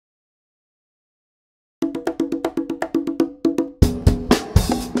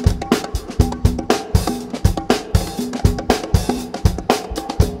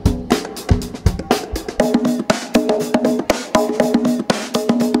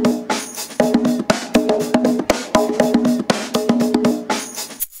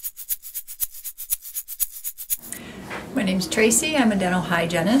Tracy. I'm a dental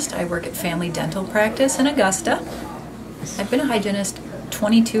hygienist. I work at Family Dental Practice in Augusta. I've been a hygienist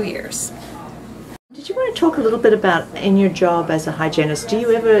 22 years. Did you want to talk a little bit about, in your job as a hygienist, do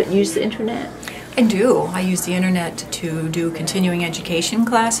you ever use the internet? I do. I use the internet to do continuing education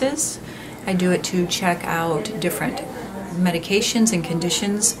classes. I do it to check out different medications and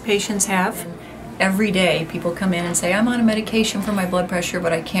conditions patients have. Every day people come in and say, I'm on a medication for my blood pressure,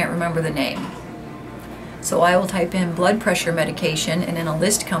 but I can't remember the name. So I will type in blood pressure medication, and then a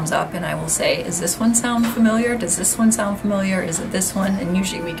list comes up, and I will say, is this one sound familiar? Does this one sound familiar? Is it this one? And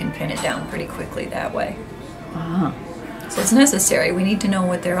usually we can pin it down pretty quickly that way. So it's necessary. We need to know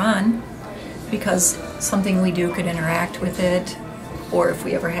what they're on, because something we do could interact with it, or if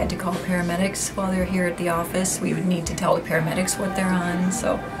we ever had to call paramedics while they're here at the office, we would need to tell the paramedics what they're on.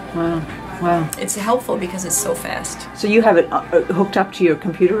 So Wow. It's helpful because it's so fast. So you have it hooked up to your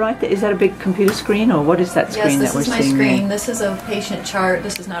computer right there? Is that a big computer screen, or what is that screen that we're seeing? Yes, this is my screen. This is a patient chart.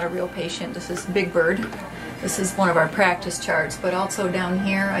 This is not a real patient. This is Big Bird. This is one of our practice charts, but also down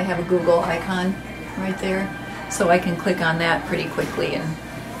here I have a Google icon right there, so I can click on that pretty quickly and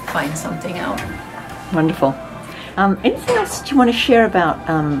find something out. Wonderful. Anything else that you want to share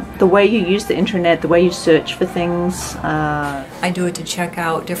about the way you use the internet, the way you search for things? I do it to check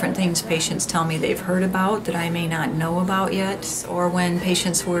out different things patients tell me they've heard about that I may not know about yet, or when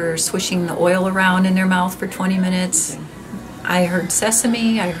patients were swishing the oil around in their mouth for 20 minutes. I heard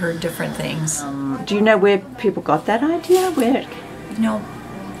sesame, I heard different things. Do you know where people got that idea? Where? You know,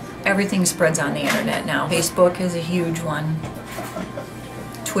 everything spreads on the internet now. Facebook is a huge one.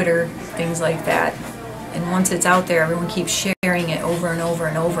 Twitter, things like that. And once it's out there, everyone keeps sharing it over and over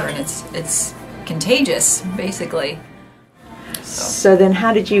and over, and it's contagious, basically. So then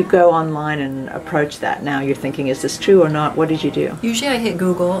how did you go online and approach that? Now you're thinking, is this true or not? What did you do? Usually I hit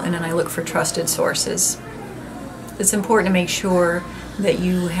Google, and then I look for trusted sources. It's important to make sure that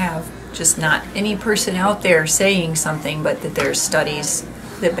you have just not any person out there saying something, but that there's studies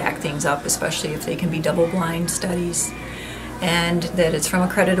that back things up, especially if they can be double-blind studies, and that it's from a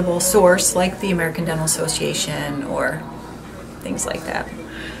creditable source like the American Dental Association or things like that.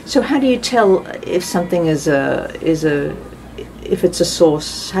 So how do you tell if something if it's a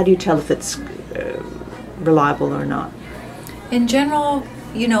source? How do you tell if it's reliable or not? In general,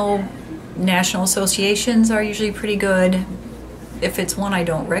 you know, national associations are usually pretty good. If it's one I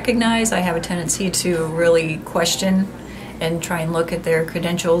don't recognize, I have a tendency to really question and try and look at their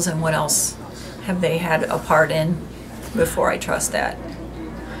credentials and what else have they had a part in before I trust that.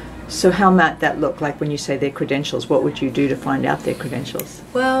 So how might that look like when you say their credentials? What would you do to find out their credentials?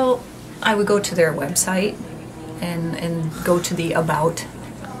 Well, I would go to their website and go to the About.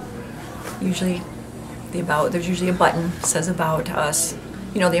 Usually the About, there's usually a button that says About Us.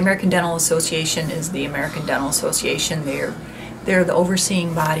 You know, the American Dental Association is the American Dental Association. They're the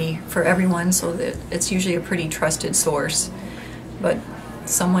overseeing body for everyone, so that it's usually a pretty trusted source. But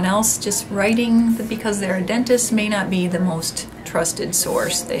someone else just writing because they're a dentist may not be the most trusted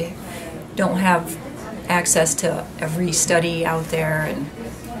source. They don't have access to every study out there.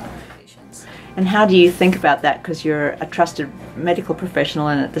 And how do you think about that? Because you're a trusted medical professional,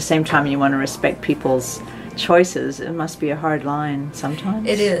 and at the same time you want to respect people's choices. It must be a hard line sometimes.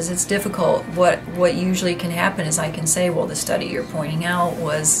 It is. It's difficult. What usually can happen is I can say, well, the study you're pointing out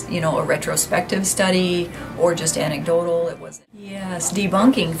was, you know, a retrospective study or just anecdotal. It wasn't. Yes,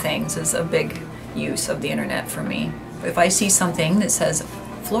 debunking things is a big use of the internet for me. If I see something that says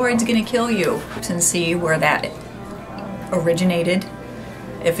fluoride's going to kill you, and see where that originated.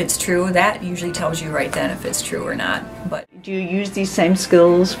 If it's true, that usually tells you right then if it's true or not. But do you use these same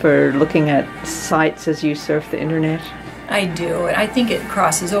skills for looking at sites as you surf the internet? I do, and I think it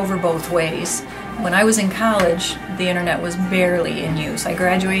crosses over both ways. When I was in college, the internet was barely in use. I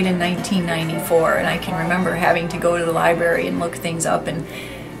graduated in 1994, and I can remember having to go to the library and look things up, and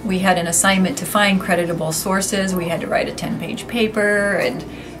we had an assignment to find creditable sources. We had to write a 10-page paper, and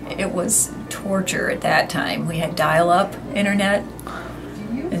it was torture at that time. We had dial-up internet,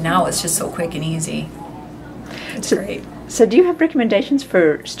 and now it's just so quick and easy. It's great. So do you have recommendations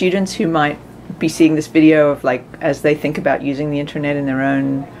for students who might be seeing this video of, like, as they think about using the internet in their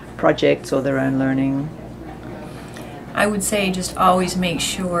own projects or their own learning? I would say just always make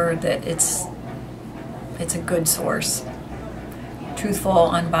sure that it's a good source. Truthful,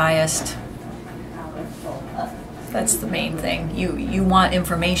 unbiased. That's the main thing. You want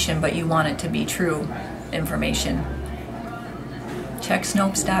information, but you want it to be true information. Check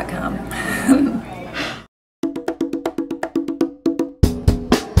Snopes.com.